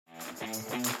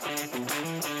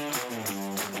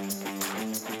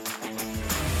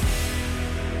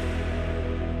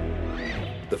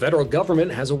The federal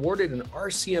government has awarded an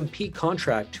RCMP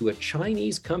contract to a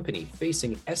Chinese company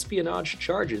facing espionage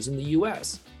charges in the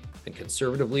U.S., and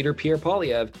Conservative leader Pierre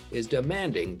Poilievre is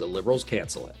demanding the Liberals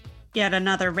cancel it. Yet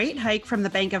another rate hike from the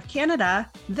Bank of Canada,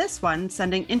 this one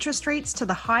sending interest rates to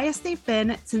the highest they've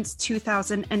been since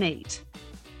 2008.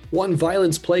 One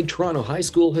violence-plagued Toronto high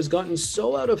school has gotten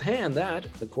so out of hand that,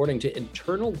 according to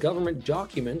internal government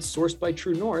documents sourced by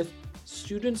True North,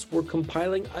 students were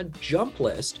compiling a jump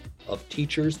list of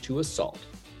teachers to assault.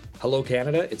 Hello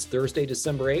Canada, it's Thursday,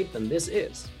 December 8th, and this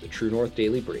is the True North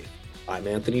Daily Brief. I'm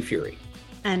Anthony Fury.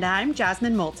 And I'm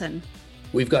Jasmine Moulton.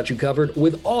 We've got you covered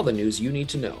with all the news you need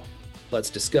to know. Let's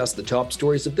discuss the top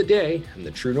stories of the day and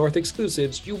the True North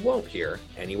exclusives you won't hear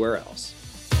anywhere else.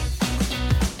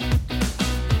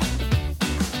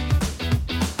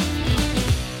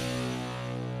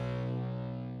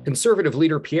 Conservative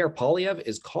leader Pierre Poilievre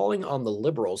is calling on the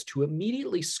Liberals to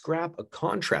immediately scrap a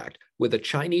contract with a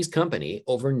Chinese company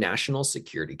over national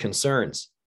security concerns.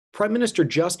 Prime Minister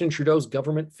Justin Trudeau's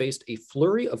government faced a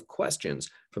flurry of questions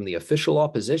from the official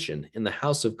opposition in the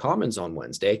House of Commons on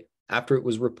Wednesday after it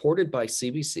was reported by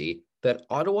CBC that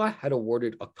Ottawa had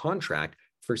awarded a contract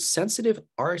for sensitive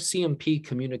RCMP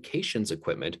communications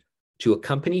equipment to a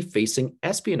company facing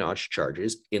espionage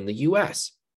charges in the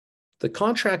U.S. The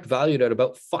contract, valued at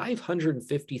about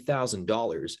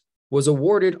 $550,000, was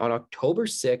awarded on October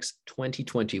 6,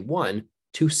 2021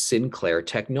 to Sinclair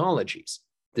Technologies.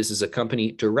 This is a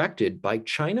company directed by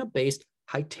China-based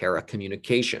Hytera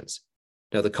Communications.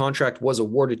 Now, the contract was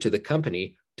awarded to the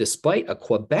company despite a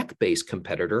Quebec-based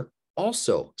competitor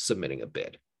also submitting a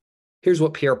bid. Here's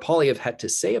what Pierre Poilievre had to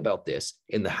say about this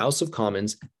in the House of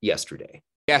Commons yesterday.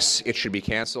 Yes, it should be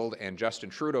canceled, and Justin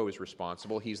Trudeau is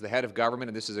responsible. He's the head of government,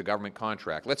 and this is a government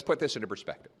contract. Let's put this into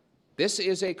perspective. This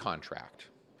is a contract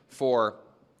for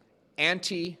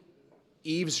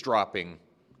anti-eavesdropping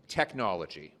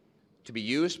technology to be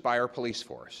used by our police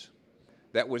force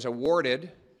that was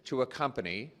awarded to a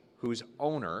company whose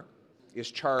owner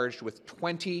is charged with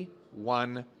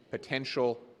 21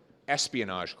 potential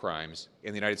espionage crimes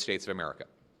in the United States of America.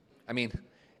 I mean,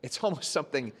 it's almost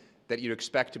something that you'd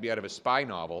expect to be out of a spy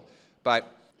novel,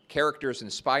 but characters in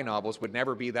spy novels would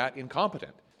never be that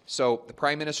incompetent. So the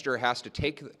Prime Minister has to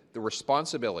take the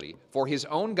responsibility for his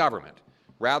own government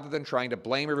rather than trying to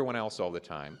blame everyone else all the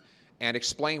time and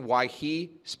explain why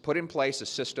he put in place a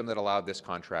system that allowed this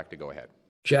contract to go ahead.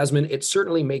 Jasmine, it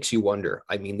certainly makes you wonder.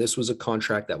 I mean, this was a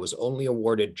contract that was only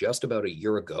awarded just about a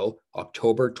year ago,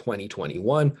 October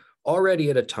 2021, already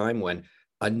at a time when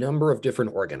a number of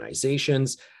different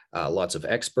organizations, lots of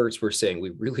experts were saying we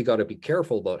really got to be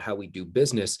careful about how we do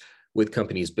business with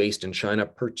companies based in China,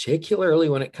 particularly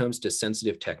when it comes to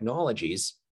sensitive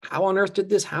technologies. How on earth did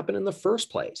this happen in the first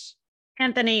place?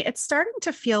 Anthony, it's starting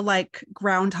to feel like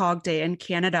Groundhog Day in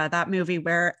Canada, that movie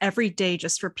where every day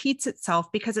just repeats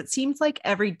itself, because it seems like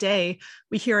every day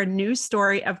we hear a new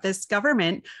story of this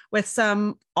government with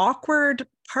some awkward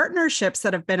partnerships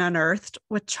that have been unearthed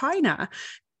with China.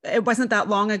 It wasn't that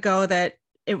long ago that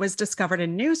it was discovered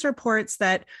in news reports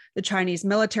that the Chinese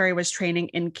military was training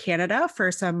in Canada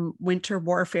for some winter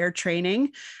warfare training.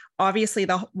 Obviously,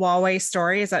 the Huawei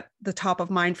story is at the top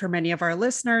of mind for many of our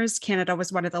listeners. Canada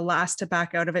was one of the last to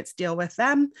back out of its deal with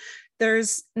them.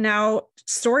 There's now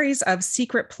stories of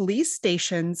secret police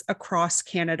stations across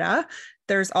Canada.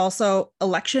 There's also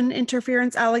election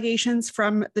interference allegations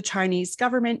from the Chinese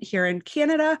government here in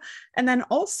Canada. And then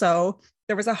also,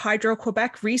 there was a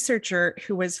Hydro-Quebec researcher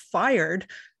who was fired,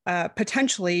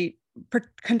 potentially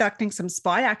conducting some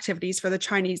spy activities for the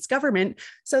Chinese government.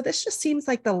 So this just seems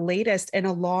like the latest in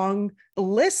a long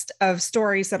list of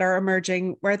stories that are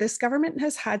emerging where this government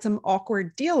has had some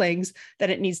awkward dealings that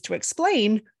it needs to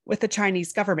explain with the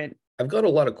Chinese government. I've got a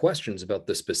lot of questions about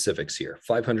the specifics here.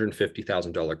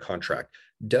 $550,000 contract.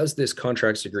 Does this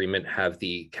contracts agreement have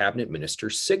the cabinet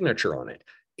minister's signature on it?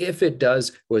 If it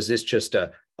does, was this just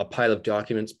a pile of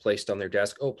documents placed on their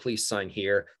desk? Oh, please sign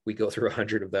here. We go through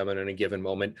 100 of them in a given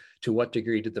moment. To what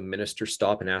degree did the minister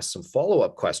stop and ask some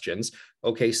follow-up questions?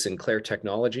 Okay, Sinclair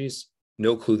Technologies,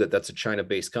 no clue that that's a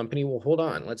China-based company. Well, hold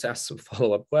on. Let's ask some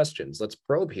follow-up questions. Let's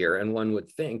probe here. And one would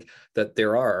think that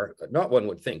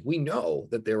we know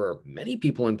that there are many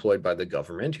people employed by the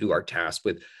government who are tasked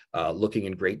with looking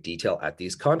in great detail at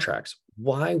these contracts.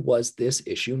 Why was this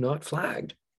issue not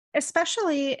flagged?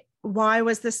 Especially, why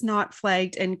was this not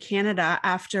flagged in Canada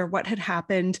after what had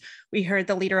happened? We heard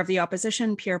the leader of the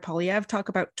opposition, Pierre Poilievre, talk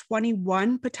about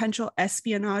 21 potential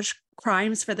espionage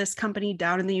crimes for this company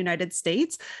down in the United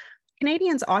States.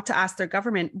 Canadians ought to ask their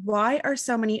government, why are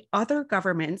so many other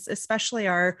governments, especially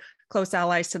our close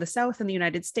allies to the south in the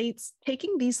United States,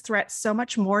 taking these threats so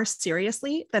much more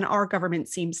seriously than our government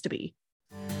seems to be?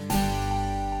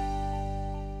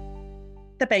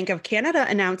 The Bank of Canada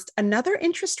announced another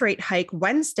interest rate hike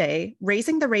Wednesday,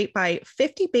 raising the rate by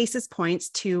 50 basis points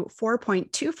to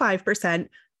 4.25%,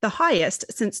 the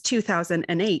highest since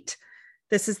 2008.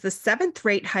 This is the seventh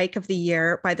rate hike of the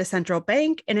year by the central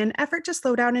bank in an effort to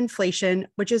slow down inflation,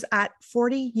 which is at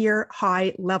 40-year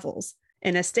high levels.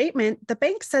 In a statement, the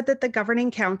bank said that the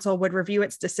Governing Council would review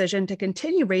its decision to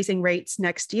continue raising rates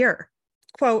next year.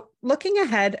 Quote, looking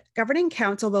ahead, Governing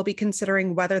Council will be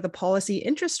considering whether the policy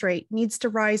interest rate needs to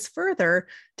rise further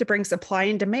to bring supply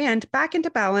and demand back into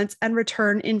balance and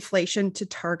return inflation to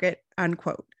target,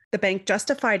 unquote. The bank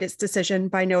justified its decision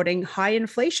by noting high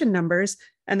inflation numbers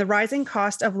and the rising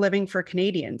cost of living for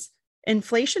Canadians.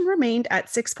 Inflation remained at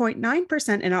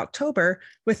 6.9% in October,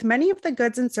 with many of the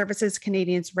goods and services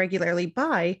Canadians regularly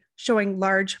buy showing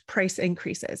large price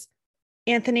increases.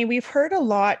 Anthony, we've heard a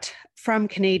lot from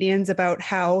Canadians about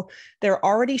how they're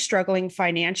already struggling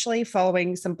financially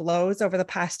following some blows over the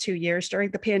past 2 years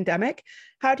during the pandemic.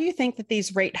 How do you think that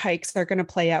these rate hikes are going to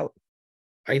play out?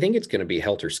 I think it's going to be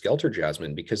helter-skelter,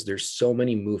 Jasmine, because there's so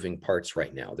many moving parts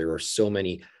right now. There are so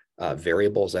many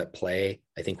variables at play.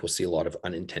 I think we'll see a lot of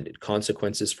unintended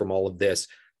consequences from all of this.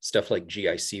 Stuff like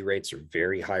GIC rates are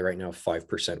very high right now,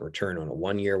 5% return on a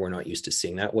 1 year. We're not used to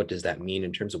seeing that. What does that mean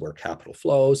in terms of where capital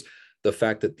flows? The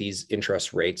fact that these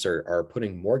interest rates are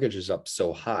putting mortgages up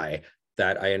so high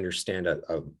that I understand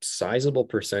a sizable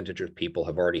percentage of people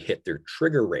have already hit their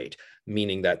trigger rate,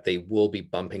 meaning that they will be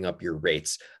bumping up your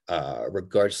rates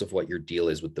regardless of what your deal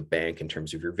is with the bank in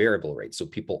terms of your variable rate. So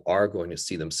people are going to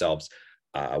see themselves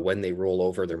when they roll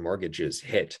over their mortgages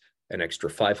hit an extra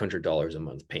 $500 a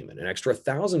month payment, an extra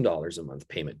 $1,000 a month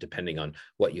payment, depending on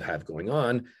what you have going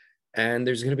on. And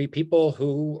there's going to be people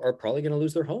who are probably going to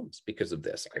lose their homes because of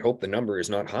this. I hope the number is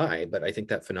not high, but I think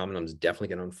that phenomenon is definitely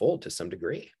going to unfold to some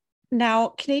degree. Now,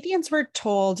 Canadians were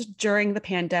told during the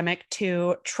pandemic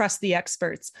to trust the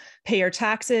experts, pay your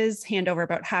taxes, hand over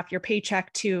about half your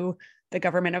paycheck to the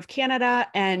government of Canada.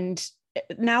 And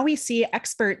now we see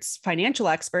experts, financial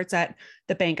experts at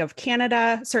the Bank of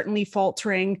Canada, certainly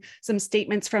faltering, some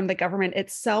statements from the government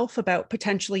itself about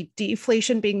potentially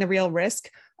deflation being the real risk.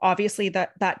 Obviously,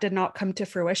 that did not come to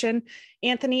fruition.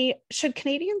 Anthony, should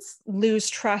Canadians lose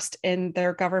trust in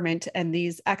their government and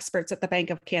these experts at the Bank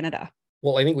of Canada?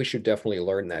 Well, I think we should definitely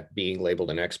learn that being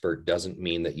labeled an expert doesn't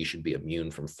mean that you should be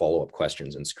immune from follow-up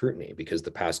questions and scrutiny, because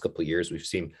the past couple of years, we've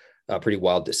seen pretty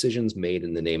wild decisions made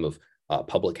in the name of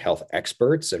public health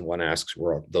experts, and one asks,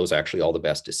 were those actually all the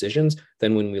best decisions?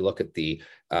 Then when we look at the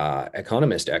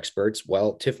economist experts,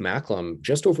 well, Tiff Macklem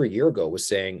just over a year ago was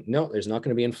saying, no, there's not going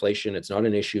to be inflation. It's not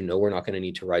an issue. No, we're not going to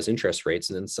need to rise interest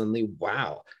rates. And then suddenly,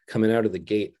 wow, coming out of the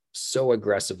gate so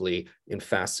aggressively in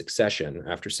fast succession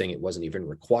after saying it wasn't even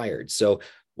required. So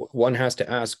one has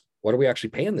to ask, what are we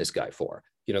actually paying this guy for?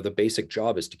 You know, the basic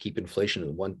job is to keep inflation in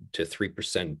the 1 to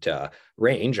 3%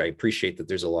 range. I appreciate that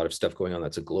there's a lot of stuff going on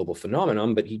that's a global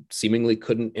phenomenon, but he seemingly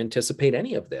couldn't anticipate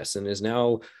any of this and is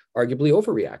now arguably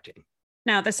overreacting.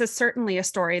 Now, this is certainly a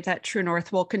story that True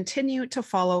North will continue to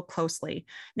follow closely.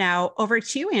 Now, over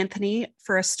to you, Anthony,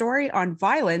 for a story on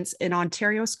violence in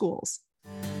Ontario schools.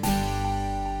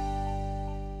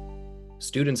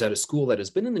 Students at a school that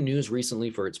has been in the news recently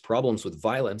for its problems with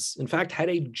violence, in fact, had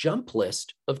a jump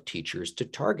list of teachers to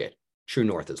target, True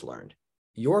North has learned.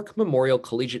 York Memorial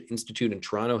Collegiate Institute in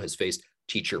Toronto has faced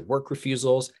teacher work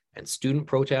refusals and student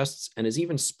protests, and has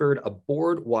even spurred a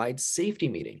board-wide safety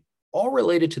meeting, all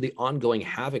related to the ongoing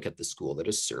havoc at the school that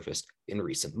has surfaced in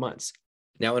recent months.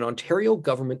 Now, an Ontario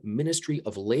Government Ministry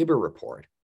of Labour report,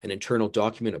 an internal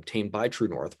document obtained by True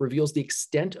North, reveals the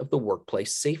extent of the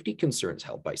workplace safety concerns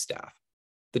held by staff.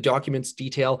 The documents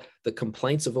detail the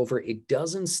complaints of over a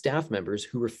dozen staff members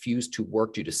who refused to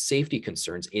work due to safety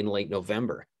concerns in late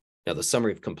November. Now, the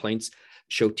summary of complaints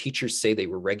show teachers say they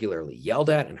were regularly yelled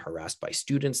at and harassed by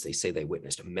students. They say they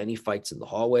witnessed many fights in the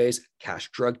hallways,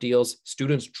 cash drug deals,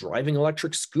 students driving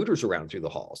electric scooters around through the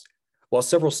halls. While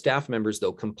several staff members,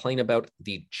 though, complain about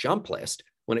the jump list,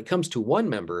 when it comes to one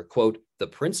member, quote, the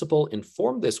principal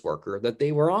informed this worker that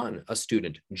they were on a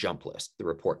student jump list, the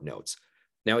report notes.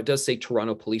 Now, it does say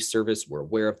Toronto Police Service were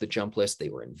aware of the jump list. They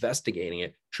were investigating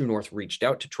it. True North reached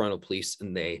out to Toronto Police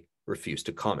and they refused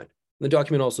to comment. The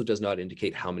document also does not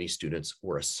indicate how many students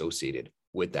were associated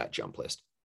with that jump list.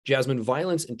 Jasmine,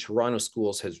 violence in Toronto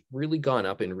schools has really gone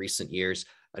up in recent years.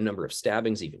 A number of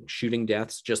stabbings, even shooting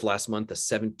deaths. Just last month, a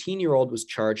 17-year-old was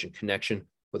charged in connection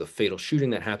with a fatal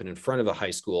shooting that happened in front of a high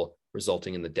school,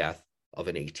 resulting in the death of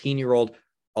an 18-year-old.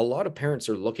 A lot of parents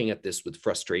are looking at this with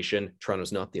frustration.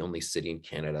 Toronto's not the only city in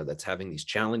Canada that's having these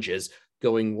challenges,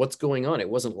 going, what's going on? It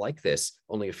wasn't like this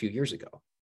only a few years ago.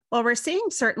 Well, we're seeing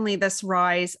certainly this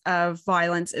rise of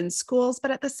violence in schools,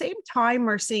 but at the same time,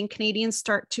 we're seeing Canadians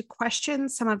start to question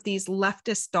some of these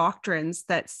leftist doctrines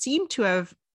that seem to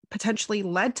have potentially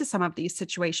led to some of these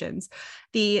situations.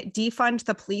 The defund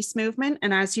the police movement,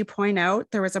 and as you point out,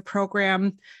 there was a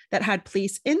program that had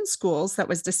police in schools that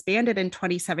was disbanded in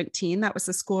 2017. That was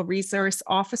the School Resource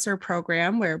Officer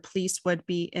Program, where police would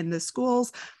be in the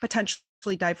schools, potentially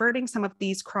diverting some of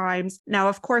these crimes. Now,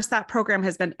 of course, that program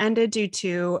has been ended due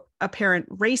to apparent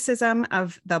racism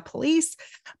of the police.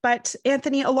 But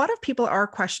Anthony, a lot of people are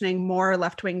questioning more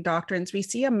left-wing doctrines. We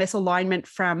see a misalignment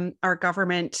from our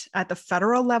government at the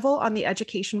federal level on the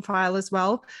education file as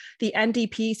well. The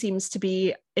NDP seems to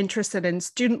be interested in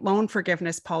student loan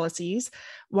forgiveness policies.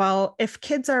 While if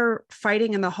kids are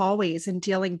fighting in the hallways and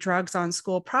dealing drugs on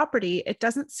school property, it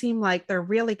doesn't seem like they're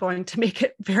really going to make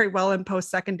it very well in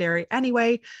post-secondary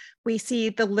anyway. We see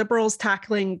the Liberals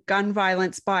tackling gun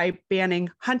violence by banning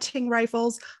hunting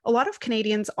rifles. A lot of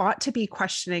Canadians ought to be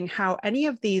questioning how any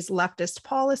of these leftist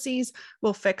policies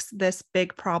will fix this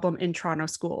big problem in Toronto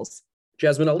schools.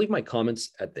 Jasmine, I'll leave my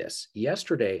comments at this.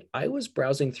 Yesterday, I was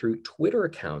browsing through Twitter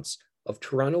accounts of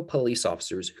Toronto police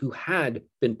officers who had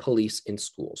been police in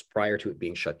schools prior to it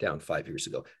being shut down 5 years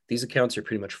ago. These accounts are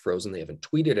pretty much frozen. They haven't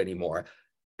tweeted anymore.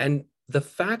 And the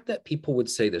fact that people would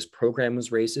say this program was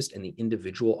racist and the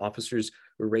individual officers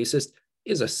were racist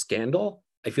is a scandal.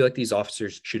 I feel like these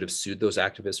officers should have sued those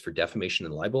activists for defamation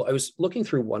and libel. I was looking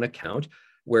through one account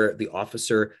where the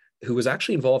officer who was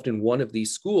actually involved in one of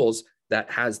these schools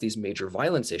that has these major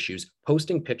violence issues,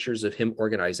 posting pictures of him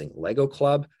organizing Lego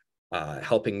Club,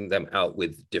 helping them out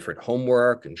with different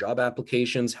homework and job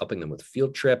applications, helping them with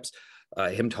field trips,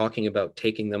 him talking about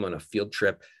taking them on a field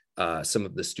trip, some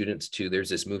of the students to, there's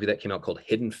this movie that came out called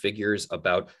Hidden Figures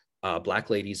about Black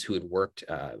ladies who had worked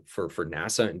for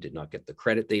NASA and did not get the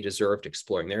credit they deserved,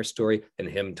 exploring their story, and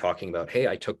him talking about, hey,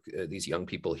 I took these young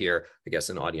people here, I guess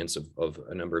an audience of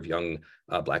a number of young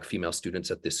Black female students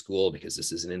at this school because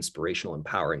this is an inspirational,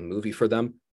 empowering movie for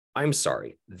them. I'm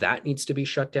sorry, that needs to be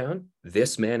shut down.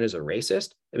 This man is a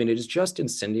racist. I mean, it is just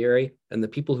incendiary, and the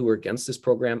people who are against this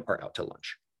program are out to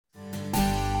lunch.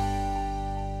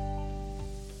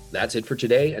 That's it for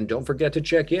today, and don't forget to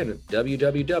check in at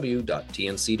www.tnc.news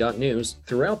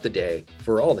throughout the day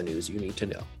for all the news you need to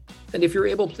know. And if you're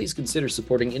able, please consider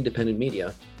supporting independent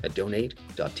media at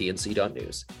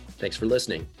donate.tnc.news. Thanks for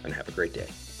listening, and have a great day.